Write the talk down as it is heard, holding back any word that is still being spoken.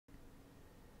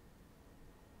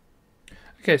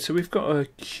Okay, so we've got a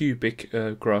cubic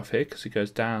graph here because it goes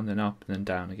down, then up, and then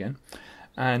down again.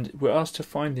 And we're asked to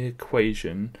find the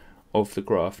equation of the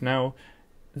graph. Now,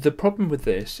 the problem with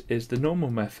this is the normal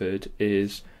method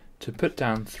is to put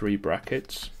down 3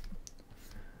 brackets,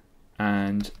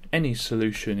 and any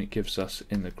solution it gives us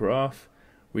in the graph,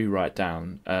 we write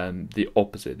down the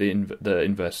opposite, the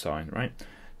inverse sign, right?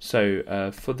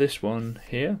 So for this one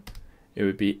here, it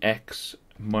would be x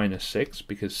minus 6,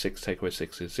 because 6 take away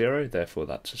 6 is 0, therefore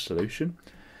that's a solution.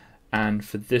 And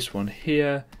for this one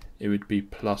here, it would be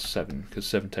plus 7, because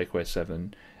 7 take away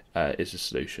 7 is a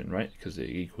solution, right? Because it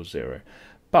equals 0.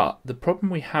 But the problem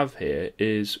we have here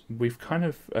is we've kind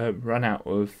of run out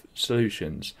of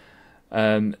solutions,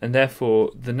 and therefore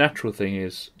the natural thing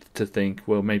is to think,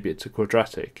 well, maybe it's a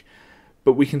quadratic.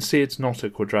 But we can see it's not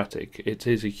a quadratic, it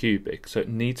is a cubic, so it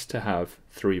needs to have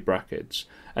 3 brackets.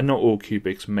 And not all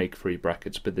cubics make 3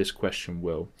 brackets, but this question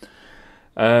will.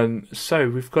 So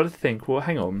we've got to think, well,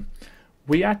 hang on,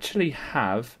 we actually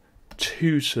have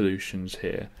 2 solutions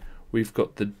here. We've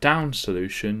got the down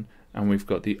solution and we've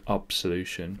got the up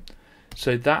solution.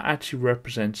 So that actually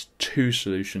represents 2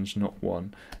 solutions, not 1.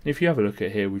 And if you have a look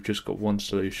at here, we've just got 1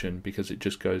 solution because it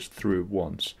just goes through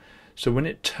once. So when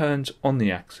it turns on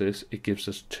the axis, it gives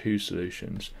us 2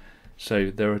 solutions.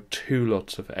 So there are 2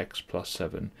 lots of x plus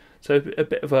 7. So a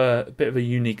bit of a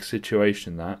unique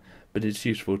situation that, but it's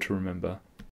useful to remember.